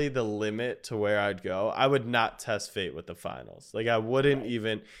probably the limit to where I'd go. I would not test fate with the finals. Like, I wouldn't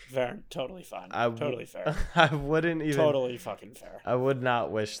even. Fair, totally fine. Totally fair. I wouldn't even. Totally fucking fair. I would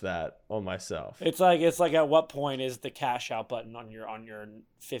not wish that on myself. It's like at what point is the cash out button on your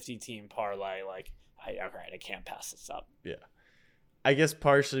 50-team parlay? Like, I can't pass this up. Yeah. I guess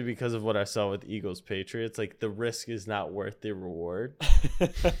partially because of what I saw with Eagles Patriots, like, the risk is not worth the reward.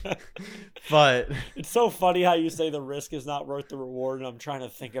 But it's so funny how you say the risk is not worth the reward, and I'm trying to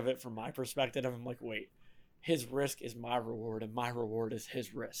think of it from my perspective. I'm like, wait, his risk is my reward, and my reward is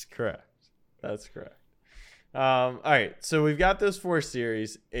his risk. Correct. That's correct. All right, so we've got those 4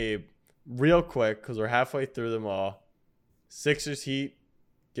 series. Abe, real quick, because we're halfway through them all. Sixers Heat,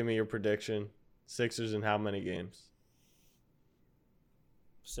 give me your prediction. Sixers in how many games?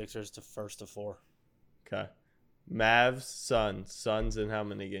 Sixers to first to 4. Okay. Mavs, Suns in how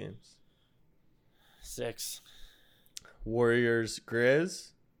many games? 6. Warriors,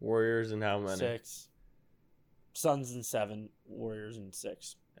 Grizz. Warriors in how many? 6. Suns in 7. Warriors in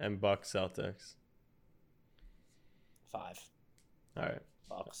 6. And Bucks, Celtics. 5. All right.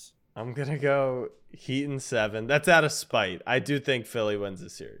 Bucks. I'm gonna go Heat in 7. That's out of spite. I do think Philly wins the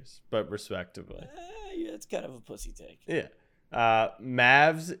series, but respectably. Yeah, it's kind of a pussy take. Yeah.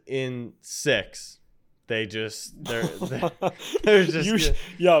 Mavs in 6. They're just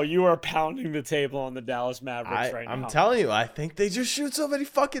you are pounding the table on the Dallas Mavericks right now. I'm telling you, I think they just shoot so many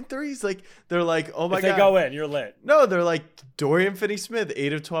fucking threes. Like, they're like, oh my god, if they go in, you're lit. No, they're like Dorian Finney-Smith,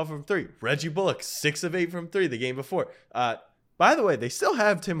 8 of 12 from 3. Reggie Bullock, 6 of 8 from 3 the game before. By the way, they still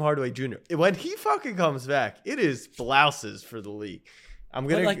have Tim Hardaway Jr. When he fucking comes back, it is blouses for the league.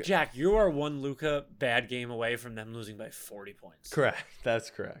 But like, Jack, you are one Luka bad game away from them losing by 40 points. Correct. That's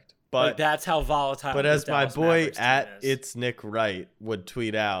correct. But that's how volatile. But this as my Dallas boy Mavericks team at is. It's Nick Wright would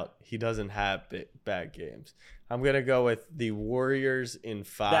tweet out, he doesn't have bad games. I'm going to go with the Warriors in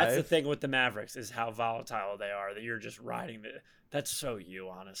 5. That's the thing with the Mavericks is how volatile they are. That you're just riding the. That's so you,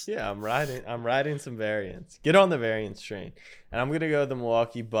 honestly. Yeah, I'm riding some variance. Get on the variance train. And I'm going to go the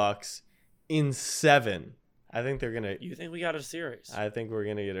Milwaukee Bucks in 7. I think they're going to. You think we got a series? I think we're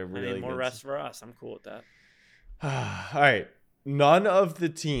going to get a really more good rest for us. I'm cool with that. All right. None of the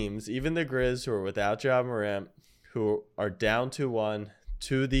teams, even the Grizz, who are without Ja Morant, who are down 2-1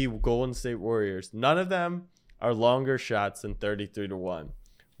 to the Golden State Warriors, none of them are longer shots than 33-1.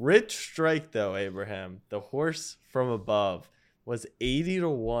 Rich Strike, though, Abraham, the horse from above, was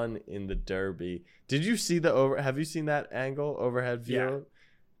 80-1 in the Derby. Did you see have you seen that angle, overhead view?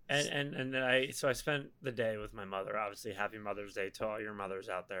 Yeah. And I spent the day with my mother. Obviously, happy Mother's Day to all your mothers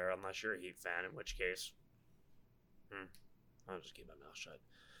out there, unless you're a Heat fan, in which case, I'll just keep my mouth shut.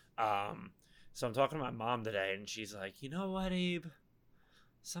 So I'm talking to my mom today, and she's like, you know what, Abe?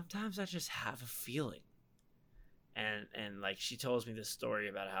 Sometimes I just have a feeling. And like she tells me this story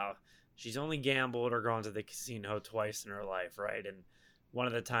about how she's only gambled or gone to the casino twice in her life, right? And one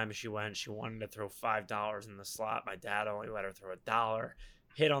of the times she went, she wanted to throw $5 in the slot. My dad only let her throw $1.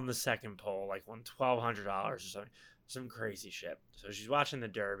 Hit on the second pole, like won $1,200 or something. Some crazy shit. So she's watching the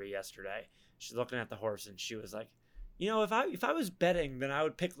Derby yesterday. She's looking at the horse, and she was like, you know, if I was betting, then I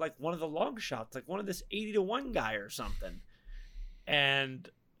would pick like one of the long shots, like one of this 80-1 guy or something. And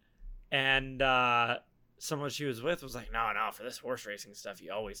someone she was with was like, no, for this horse racing stuff,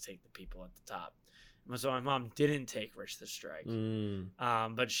 you always take the people at the top. And so my mom didn't take Rich the Strike.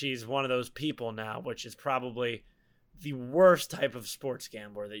 But she's one of those people now, which is probably the worst type of sports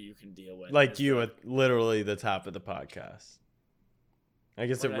gambler that you can deal with. Like you at literally the top of the podcast. I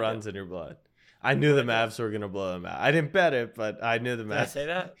guess it runs in your blood. I knew the Mavs were going to blow them out. I didn't bet it, but I knew the Mavs. Did I say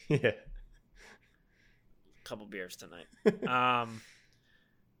that? Yeah. Couple beers tonight.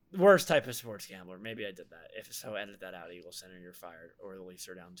 Worst type of sports gambler. Maybe I did that. If so, edit that out. Eagle Center, you're fired. Or the Leafs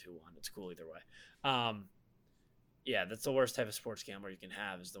are down 2-1. It's cool either way. Yeah, that's the worst type of sports gambler you can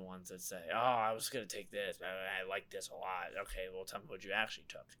have is the ones that say, oh, I was going to take this. I like this a lot. Okay, well, tell me what you actually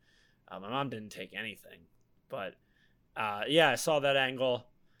took. My mom didn't take anything. But, yeah, I saw that angle.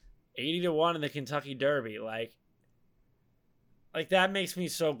 80-1 in the Kentucky Derby. Like that makes me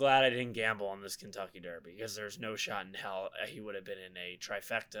so glad I didn't gamble on this Kentucky Derby because there's no shot in hell he would have been in a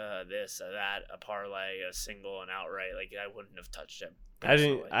trifecta, this, that, a parlay, a single, and outright. Like I wouldn't have touched him.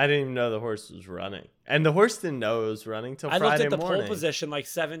 Personally. I didn't even know the horse was running, and the horse didn't know it was running till Friday morning. I looked at the pole position like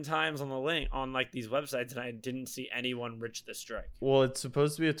 7 times on the link on like these websites, and I didn't see anyone Rich the Strike. Well, it's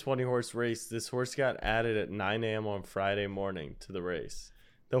supposed to be a 20-horse race. This horse got added at 9 a.m. on Friday morning to the race.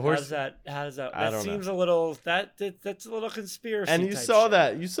 The horse. How does that? I That don't seems know. a little. That's a little conspiracy. And you type saw shit.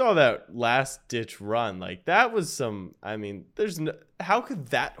 that. You saw that last ditch run. Like that was some. I mean, there's no. How could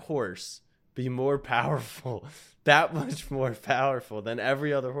that horse be more powerful? That much more powerful than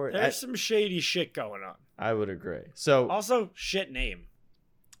every other horse. There's some shady shit going on. I would agree. So Also, shit name.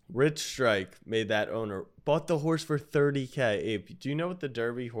 Rich Strike made that owner bought the horse for $30,000. Abe, do you know what the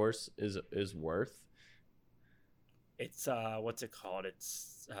Derby horse is worth? It's what's it called?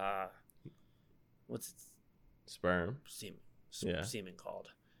 It's what's it? Sperm. Semen. Yeah. Semen called.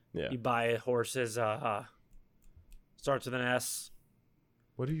 Yeah. You buy horses. Starts with an S.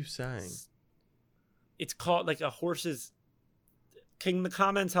 What are you saying? It's called like a horse's. Can the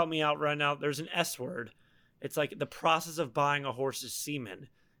comments help me out right now? There's an S word. It's like the process of buying a horse's semen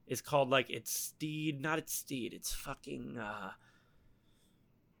is called like its steed. Not its steed. It's fucking.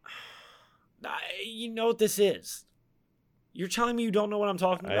 You know what this is? You're telling me you don't know what I'm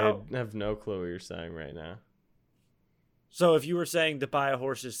talking about? I have no clue what you're saying right now. So if you were saying to buy a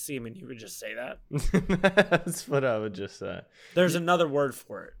horse's semen, you would just say that? That's what I would just say. There's another word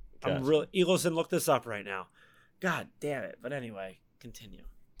for it. Gotcha. I'm really Eagleson, look this up right now. God damn it. But anyway, continue.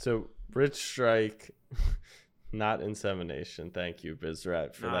 So Rich Strike, not insemination. Thank you,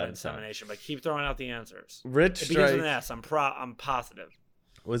 Bizrat, for Not that. insemination, but keep throwing out the answers. Rich It begins with an Strike S. I'm positive.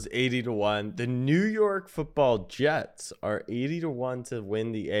 was 80-1. The New York Football Jets are 80-1 to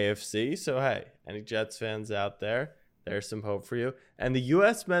win the AFC. So hey, any Jets fans out there? There's some hope for you. And the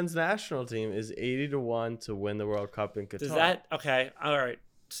U.S. men's national team is 80-1 to win the World Cup in Qatar. Does that okay? All right.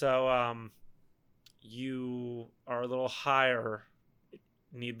 So you are a little higher,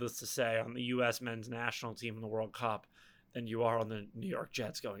 needless to say, on the U.S. men's national team in the World Cup than you are on the New York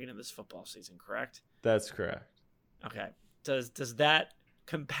Jets going into this football season, correct? That's correct. Okay. Does that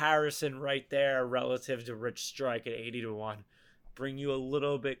comparison right there relative to Rich Strike at 80-1 bring you a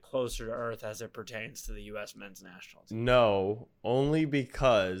little bit closer to earth as it pertains to the U.S. men's national team? No, only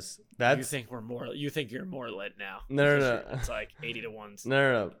because that's. You think you're more lit now? No. It's like 80-1.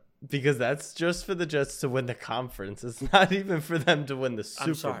 No. Because that's just for the Jets to win the conference. It's not even for them to win the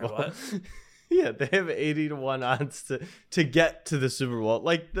Super Bowl. What? Yeah, they have 80-1 odds to get to the Super Bowl,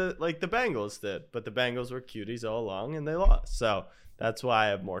 like the Bengals did. But the Bengals were cuties all along, and they lost. So that's why I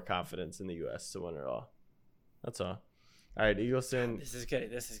have more confidence in the U.S. to win it all. That's all. All right, Eagleson. This is gonna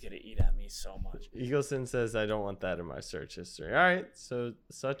eat at me so much. Eagleson says I don't want that in my search history. All right, so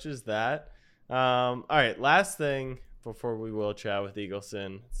such is that. All right, last thing before we will chat with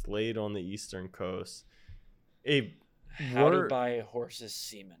Eagleson. It's late on the Eastern Coast. How to buy a horse's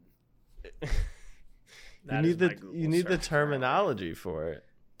semen. You need the terminology for it.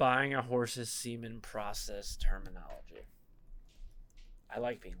 Buying a horse's semen process terminology. I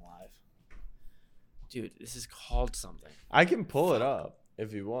like being live. Dude, this is called something. I can pull it up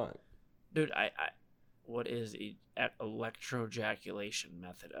if you want. Dude, what is electroejaculation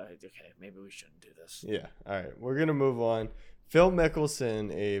method? Okay, maybe we shouldn't do this. Yeah, all right. We're going to move on. Phil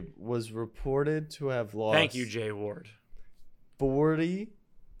Mickelson, Abe, was reported to have lost... Thank you, Jay Ward. $40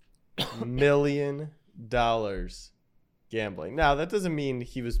 million gambling. Now, that doesn't mean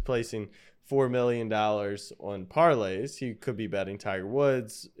he was placing $4 million on parlays. He could be betting Tiger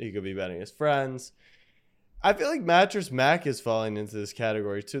Woods. He could be betting his friends. I feel like Mattress Mac is falling into this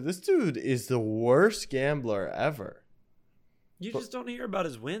category too. This dude is the worst gambler ever. You just don't hear about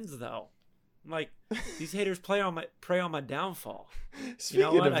his wins though. Like these haters prey on my downfall. Speaking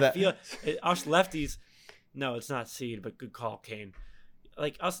you know what? of that, I feel us lefties. No, it's not seed, but good call, Kane.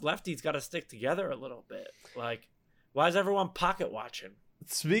 Like us lefties got to stick together a little bit. Like, why is everyone pocket watching?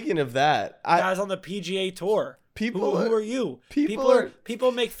 Speaking of that, guys on the PGA Tour. Who are you?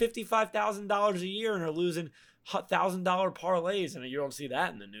 People make $55,000 a year and are losing $1,000 parlays, and you don't see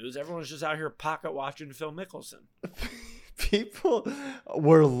that in the news. Everyone's just out here pocket watching Phil Mickelson. People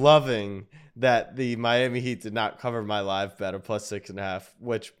were loving that the Miami Heat did not cover my live bet of +6.5,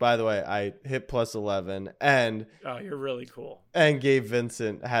 which, by the way, I hit +11, and you're really cool. And Gabe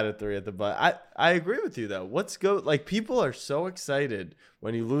Vincent had a 3 at the butt. I agree with you though. People are so excited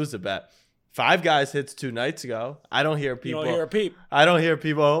when you lose a bet. 5 Guys hits 2 nights ago. I don't hear people. You don't hear a peep. I don't hear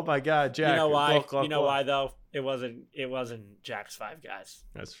people. Oh my God, Jack. You know why? Why though? It wasn't Jack's 5 Guys.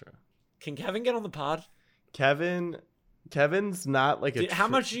 That's true. Can Kevin get on the pod? Kevin's not like a. How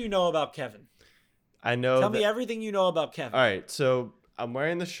much do you know about Kevin? I know. Tell me everything you know about Kevin. All right, so I'm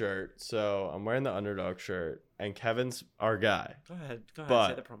wearing the shirt. So I'm wearing the Underdog shirt, and Kevin's our guy. Go ahead. But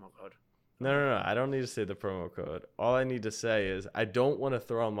say the promo code. No. I don't need to say the promo code. All I need to say is I don't want to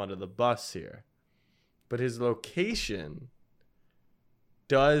throw him under the bus here, but his location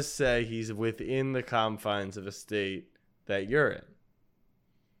does say he's within the confines of a state that you're in,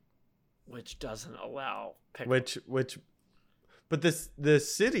 which doesn't allow pickup. But the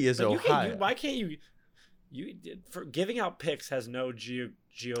city is Ohio. Why can't you? For giving out picks has no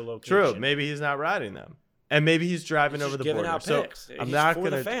geolocation. True. Maybe he's not riding them, and maybe he's driving over the border. Out so picks. I'm not for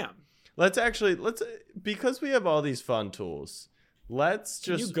gonna. The fam. Let's because we have all these fun tools. Let's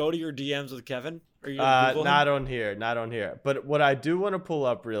just. Can you go to your DMs with Kevin? Or you not on here. But what I do want to pull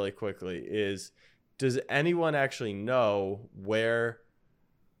up really quickly is, does anyone actually know where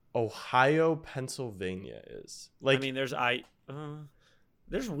Ohio, Pennsylvania is? Like, I mean,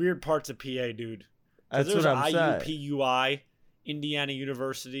 there's weird parts of PA, dude. That's what I'm saying. IUPUI, Indiana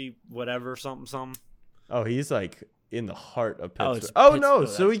University, whatever, something. Oh, he's like in the heart of Pittsburgh. Oh, no,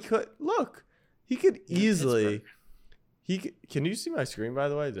 so he could look. He could easily. Pittsburgh. Can you see my screen, by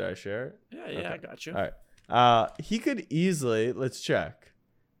the way? Did I share it? Yeah, okay. I got you. All right. He could easily. Let's check.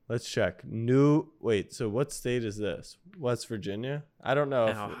 So what state is this? West Virginia? I don't know.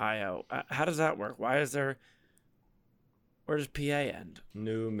 Ohio. How does that work? Where does PA end?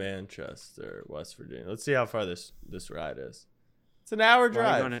 New Manchester, West Virginia. Let's see how far this ride is. It's an hour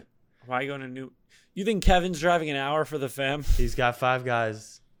drive. Why are you going to New? You think Kevin's driving an hour for the fam? He's got 5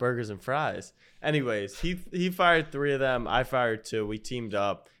 Guys, burgers and fries. Anyways, he fired 3 of them. I fired 2. We teamed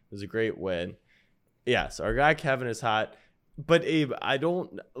up. It was a great win. Yes, our guy Kevin is hot. But Abe, I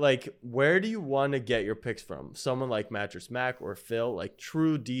don't where do you want to get your picks from? Someone like Mattress Mac or Phil, like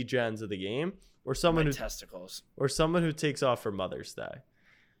true degens of the game, or someone testicles, or someone who takes off for Mother's Day?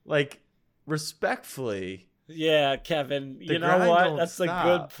 Like, respectfully. Yeah, Kevin. You know what? That's a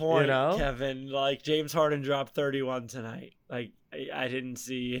good point, you know? Kevin. Like James Harden dropped 31 tonight. Like I didn't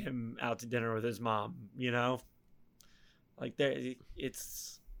see him out to dinner with his mom. You know, like there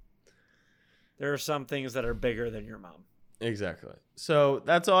are some things that are bigger than your mom. Exactly. So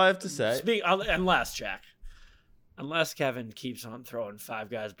that's all I have to say. And last, Jack, Unless Kevin keeps on throwing Five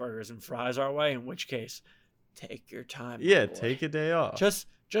Guys burgers and fries our way, in which case, take your time. Yeah, my boy. take a day off. Just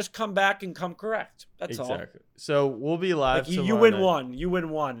come back and come correct. That's all. Exactly. So we'll be live Like you tomorrow win night.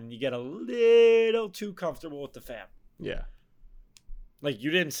 one, and you get a little too comfortable with the fam. Yeah. Like, you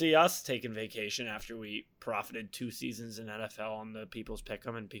didn't see us taking vacation after we profited 2 seasons in NFL on the People's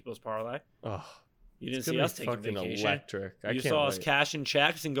Pick'em and People's Parlay. Oh, You didn't it's see gonna us be taking fucking vacation. electric. I You can't saw us wait. cashing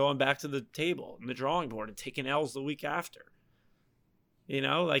checks and going back to the table and the drawing board and taking L's the week after. You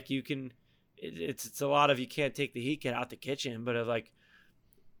know, like you can, it's a lot of you can't take the heat, get out the kitchen, but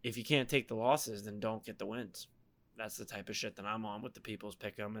if you can't take the losses, then don't get the wins. That's the type of shit that I'm on with the People's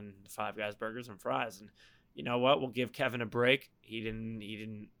Pick'em and Five Guys burgers and fries. And you know what? We'll give Kevin a break. He's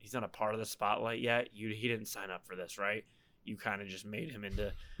not a part of the spotlight yet. He didn't sign up for this, right? You kind of just made him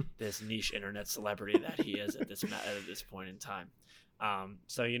into this niche internet celebrity that he is at this point in time.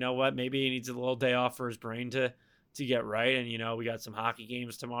 So you know what? Maybe he needs a little day off for his brain to get right. And you know, we got some hockey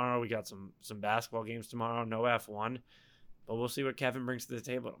games tomorrow. We got some basketball games tomorrow. No F1, but we'll see what Kevin brings to the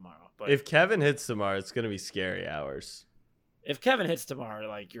table tomorrow. But If Kevin hits tomorrow, it's gonna be scary hours. if Kevin hits tomorrow,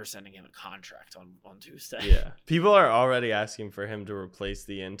 like, you're sending him a contract on Tuesday. Yeah. People are already asking for him to replace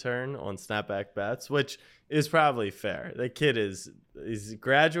the intern on Snapback Bets, which is probably fair. The kid is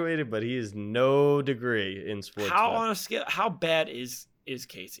graduated, but he has no degree in sports. How bet. on a scale? How bad is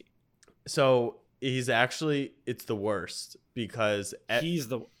Casey? So it's the worst because it's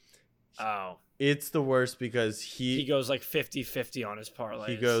the worst because he goes like 50-50 on his parlays.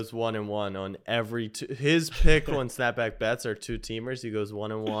 he goes 1-1 on every two. His pick on Snapback Bets are 2-teamers. He goes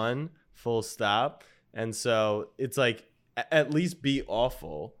 1-1, full stop. And so it's like, at least be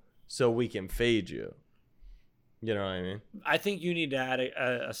awful so we can fade you. You know what I mean? I think you need to add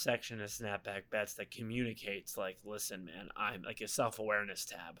a section of Snapback Bets that communicates, like, listen, man, I'm like a self-awareness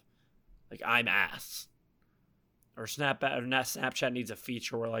tab. Like, I'm ass. Or Snapchat needs a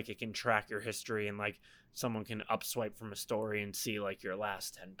feature where, like, it can track your history and, like, someone can upswipe from a story and see, like, your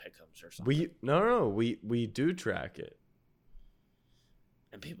last 10 pick'ems or something. We do track it.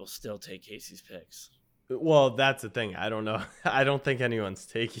 And people still take Casey's picks. Well, that's the thing. I don't know. I don't think anyone's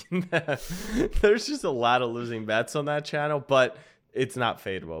taking that. There's just a lot of losing bets on that channel, but it's not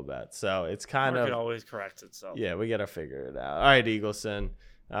fadeable bets. So it's kind Or it of could always correct itself. Yeah, we got to figure it out. All right, Eagleson.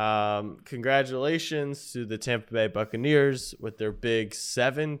 Congratulations to the Tampa Bay Buccaneers with their big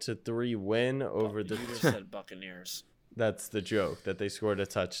 7-3 win over the. You just said Buccaneers. That's the joke that they scored a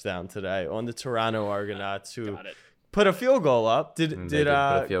touchdown today on the Toronto Argonauts, who Got it. put a field goal up. They did put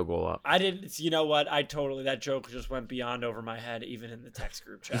a field goal up. I didn't. You know what? That joke just went beyond over my head, even in the text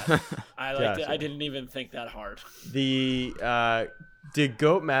group chat. I liked it. Gotcha. I didn't even think that hard. Did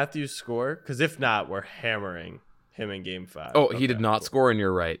Goat Matthews score? Because if not, we're hammering him in Game 5. Oh, he did not score, and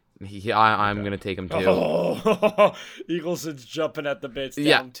you're right. I'm gonna take him too. Oh, Eagleson's jumping at the bits.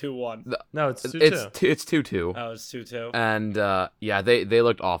 Down 2-1. No, it's 2-2. It's 2-2. Oh, it's 2-2. And they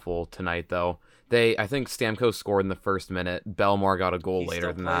looked awful tonight though. I think Stamkos scored in the first minute. Belmar got a goal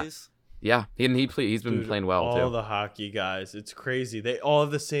later than that. Yeah, he's been playing well all too. All the hockey guys, it's crazy. They all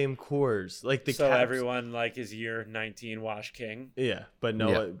have the same cores. Like the so Caps. everyone like is year 19 Wash King. Yeah, but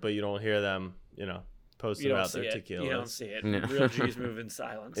but you don't hear them, posting about their tequila. You don't see it. Yeah. Real G's move in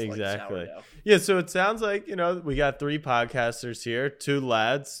silence. Exactly. Like sourdough. Yeah, so it sounds like, we got 3 podcasters here, 2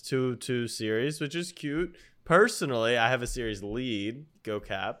 lads, 2 series, which is cute. Personally, I have a series lead. Go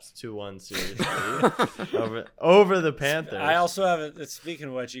Caps, 2-1 series lead over the Panthers. I also have speaking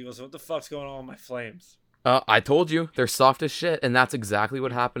of which, Eagles, what the fuck's going on with my Flames? I told you they're soft as shit, and that's exactly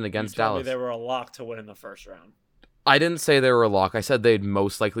what happened against You told Dallas. me they were a lock to win in the first round. I didn't say they were a lock. I said they'd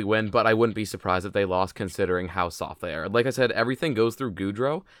most likely win, but I wouldn't be surprised if they lost considering how soft they are. Like I said, everything goes through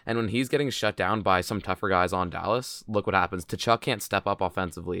Goudreau, and when he's getting shut down by some tougher guys on Dallas, look what happens. Tkachuk can't step up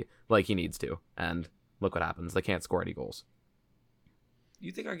offensively like he needs to, and look what happens. They can't score any goals.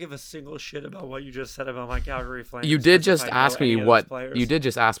 You think I give a single shit about what you just said about my Calgary Flames? You did just if I know ask me any of what those players? you did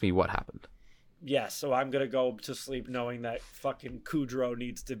just ask me what happened. Yes, so I'm gonna go to sleep knowing that fucking Kudrow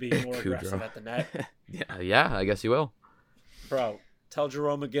needs to be more aggressive at the net. Yeah, I guess you will. Bro, tell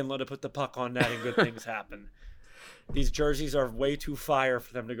Jerome McGinley to put the puck on net and good things happen. These jerseys are way too fire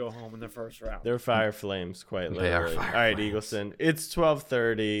for them to go home in the first round. They're Fire Flames, quite They are literally. Fire All right, Flames. Eagleson. It's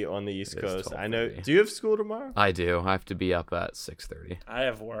 12:30 on the East It is Coast. I know. 12:30. Do you have school tomorrow? I do. I have to be up at 6:30. I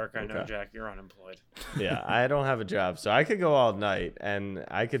have work. I know, Okay. Jack, you're unemployed. Yeah, I don't have a job, so I could go all night, and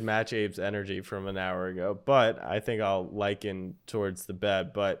I could match Abe's energy from an hour ago. But I think I'll liken towards the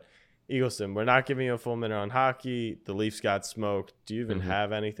bed. But Eagleson, we're not giving you a full minute on hockey. The Leafs got smoked. Do you even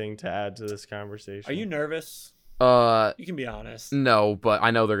have anything to add to this conversation? Are you nervous? You can be honest. No, but I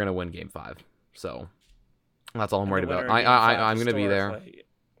know they're gonna win Game 5. So That's all I'm And worried the about. winner of Game 5 I'm gonna be there. historically-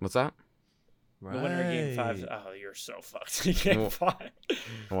 What's that? The winner of Game 5. Oh, you're so fucked. in Game 5.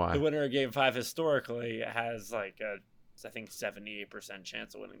 Why? The winner of Game 5 historically has like a, I think, 78%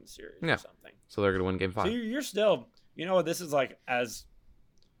 chance of winning the series Yeah. or something. So they're gonna win Game So 5. you're still, you know what? This is like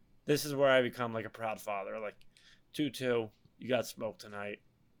this is where I become like a proud father. Like 2-2, you got smoked tonight.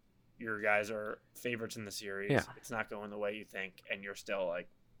 Your guys are favorites in the series. Yeah. It's not going the way you think, and you're still like,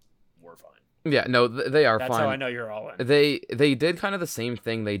 we're fine. Yeah, no, they are That's fine. how I know you're all in. They did kind of the same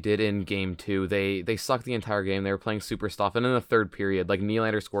thing they did in Game 2. They sucked the entire game. They were playing super stuff, and in the third period, like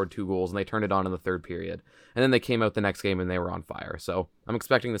Nylander scored 2 goals, and they turned it on in the third period. And then they came out the next game and they were on fire. So I'm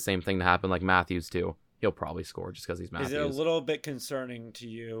expecting the same thing to happen, like Matthews too. He'll probably score just because he's Matthews. Is it a little bit concerning to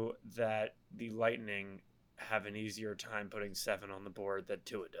you that the Lightning have an easier time putting 7 on the board than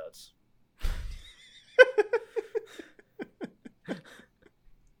Tua does?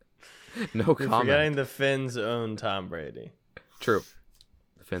 No You're comment. forgetting the Finns own Tom Brady. True.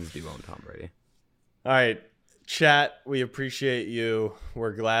 The Finns do own Tom Brady. All right, chat. We appreciate you.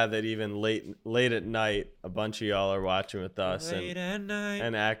 We're glad that even late at night, a bunch of y'all are watching with us Late at night.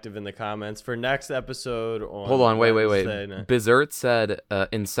 and active in the comments for next episode. On Hold on, wait. Wednesday night. Bizert said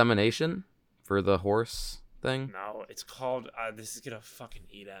insemination for the horse thing. No, it's called. This is gonna fucking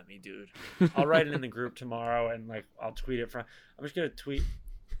eat at me, dude. I'll write it in the group tomorrow, and like I'll tweet it from. I'm just gonna tweet.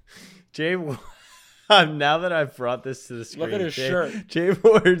 Jay, now that I've brought this to the screen, Look at his shirt. Jay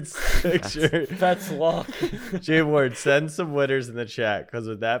Ward's picture. That's luck. Jay Ward, send some winners in the chat because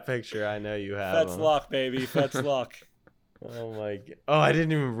with that picture, I know you have That's them. luck, baby. That's luck. Oh my god! Oh, I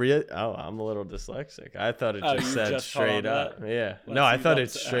didn't even read. Oh, I'm a little dyslexic. I thought it Oh, just you said just caught straight on up. that? Yeah. Let's No, I see thought that-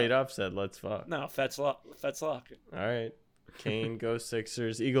 it straight up said "Let's fuck." No, that's luck. That's luck. All right. Kane, go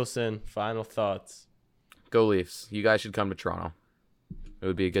Sixers. Eagleson, final thoughts. Go Leafs. You guys should come to Toronto. It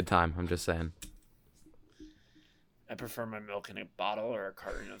would be a good time. I'm just saying. I prefer my milk in a bottle or a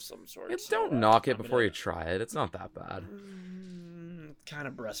carton of some sort. Don't knock it before you try it. It's not that bad. Kind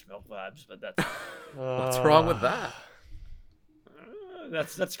of breast milk vibes, but that's What's wrong with that?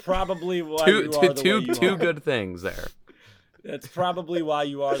 that's probably why Two you are the way you two are. good things there. That's probably why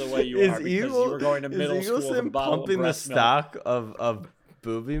you are the way you are, because you were going to middle school with a Eagleson bottle pumping of the breast milk. stock of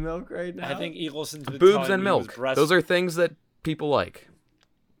booby milk right now? I think Eagleson's been Boobs telling and me he was milk. breast- Those are things that people like.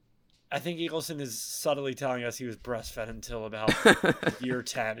 I think Eagleson is subtly telling us he was breastfed until about year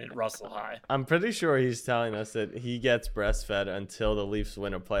 10 at Russell High. I'm pretty sure he's telling us that he gets breastfed until the Leafs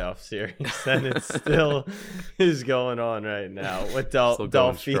win a playoff series, and it still is going on right now with Still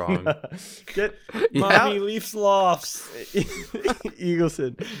going Delphina. Get Mommy Leafs lofts.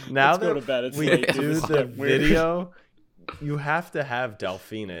 Eagleson. Now Let's go that to bed. It's we late. do It's the getting weird. video, you have to have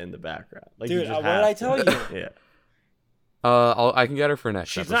Delphina in the background. Like, Dude, you just what did I have tell to. you? Yeah. I can get her for next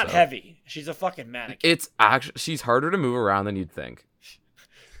She's episode. not heavy. She's a fucking mannequin. It's actually she's harder to move around than you'd think.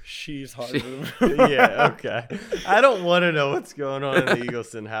 She's hard to Yeah, okay. I don't want to know what's going on in the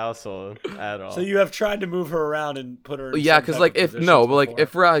Eagleson household at all. So you have tried to move her around and put her in Yeah, some because type like of if positions before.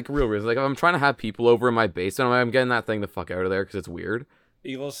 if we're like real reasons, like if I'm trying to have people over in my basement, I'm getting that thing the fuck out of there because it's weird.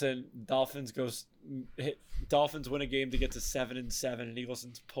 Eagleson, Dolphins Dolphins win a game to get to 7-7, and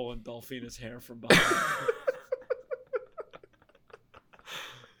Eagleson's pulling Delphina's hair from behind.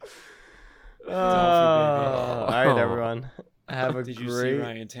 All right, everyone. Have a Did you see great.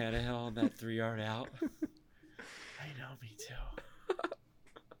 Ryan Tannehill on that 3-yard out? I know, me too.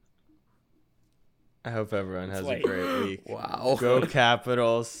 I hope everyone It's has late. a great week. Wow. Go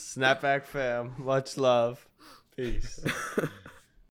Capitals. Snapback fam. Much love. Peace.